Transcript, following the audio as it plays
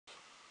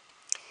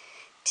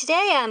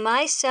Today on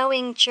my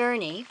sewing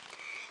journey,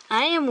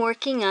 I am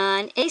working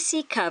on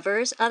AC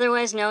covers,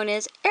 otherwise known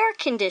as air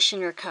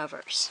conditioner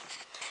covers.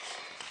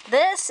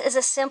 This is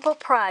a simple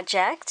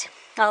project,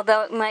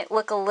 although it might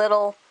look a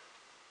little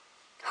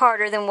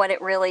harder than what it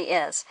really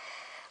is.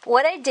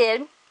 What I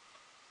did,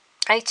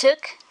 I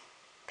took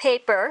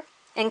paper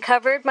and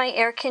covered my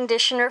air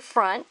conditioner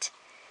front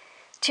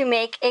to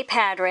make a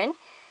pattern,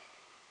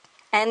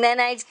 and then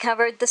I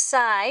covered the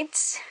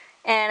sides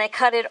and I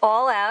cut it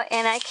all out,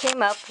 and I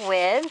came up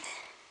with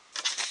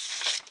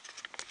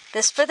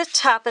this for the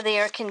top of the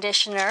air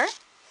conditioner,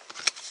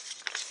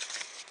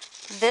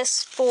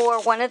 this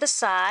for one of the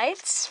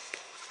sides,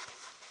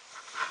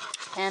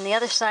 and the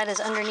other side is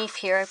underneath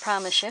here, I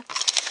promise you,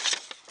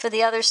 for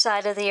the other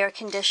side of the air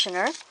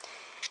conditioner,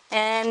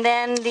 and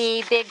then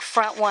the big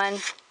front one.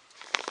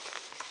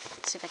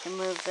 Let's see if I can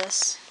move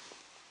this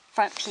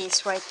front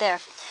piece right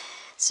there.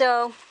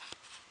 So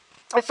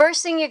the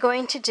first thing you're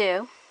going to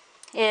do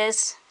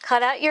is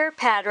cut out your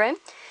pattern.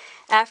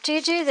 After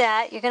you do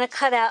that, you're going to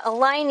cut out a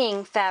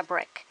lining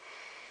fabric,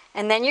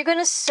 and then you're going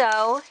to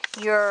sew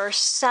your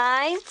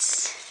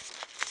sides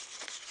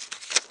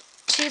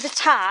to the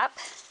top,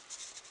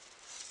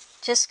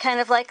 just kind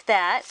of like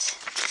that.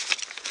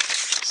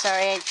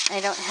 Sorry, I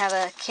don't have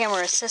a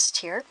camera assist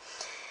here.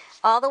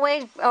 All the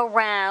way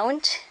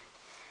around,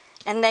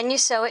 and then you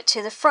sew it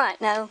to the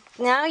front. Now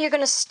you're going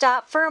to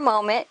stop for a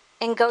moment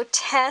and go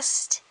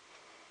test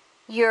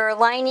your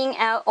lining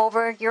out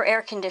over your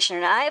air conditioner.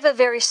 Now, I have a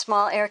very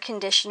small air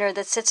conditioner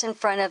that sits in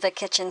front of a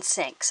kitchen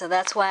sink, so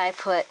that's why I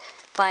put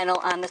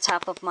vinyl on the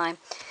top of mine.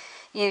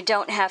 You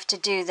don't have to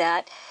do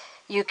that.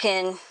 You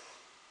can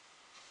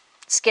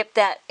skip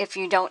that if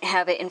you don't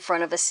have it in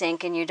front of a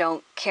sink and you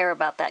don't care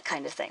about that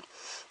kind of thing.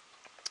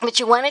 But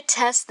you want to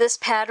test this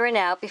pattern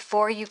out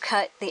before you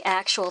cut the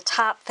actual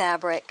top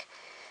fabric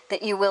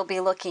that you will be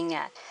looking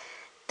at.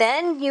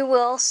 Then you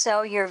will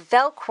sew your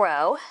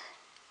Velcro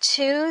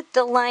to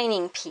the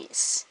lining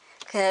piece,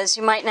 because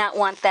you might not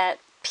want that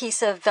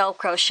piece of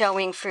Velcro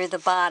showing through the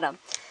bottom.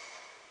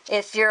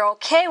 If you're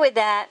okay with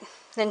that,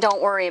 then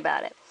don't worry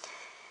about it.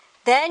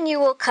 Then you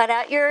will cut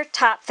out your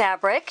top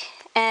fabric,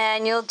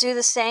 and you'll do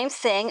the same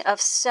thing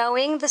of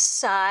sewing the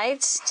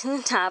sides to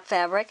the top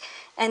fabric,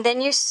 and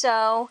then you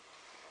sew,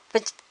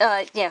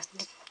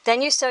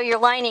 then you sew your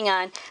lining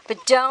on,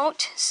 but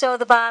don't sew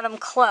the bottom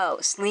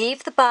closed.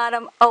 Leave the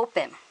bottom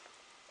open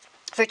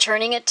for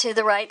turning it to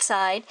the right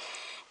side.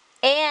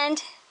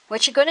 And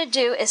what you're going to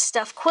do is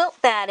stuff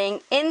quilt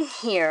batting in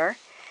here,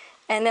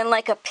 and then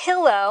like a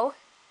pillow,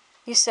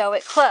 you sew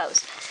it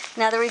closed.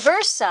 Now the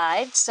reverse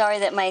side, sorry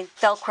that my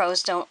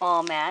Velcros don't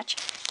all match,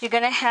 you're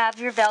going to have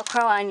your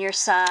Velcro on your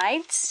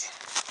sides,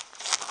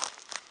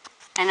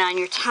 and on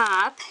your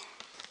top,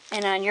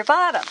 and on your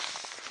bottom.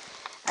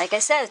 Like I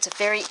said, it's a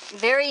very,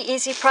 very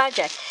easy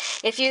project.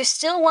 If you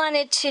still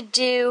wanted to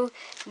do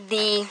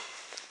the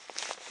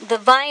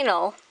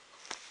vinyl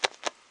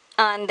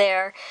on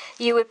there,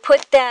 you would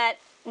put that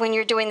when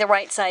you're doing the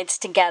right sides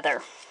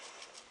together.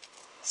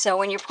 So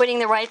when you're putting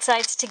the right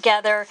sides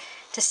together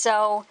to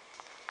sew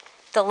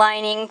the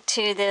lining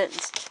to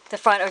the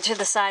front, or to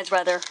the sides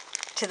rather,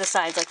 to the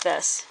sides like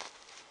this,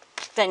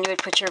 then you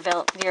would put your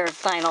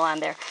vinyl on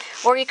there.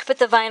 Or you could put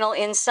the vinyl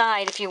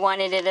inside if you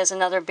wanted it as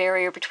another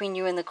barrier between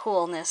you and the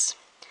coolness.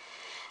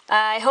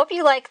 I hope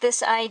you like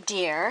this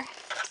idea.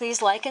 Please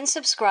like and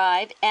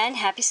subscribe, and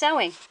happy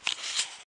sewing!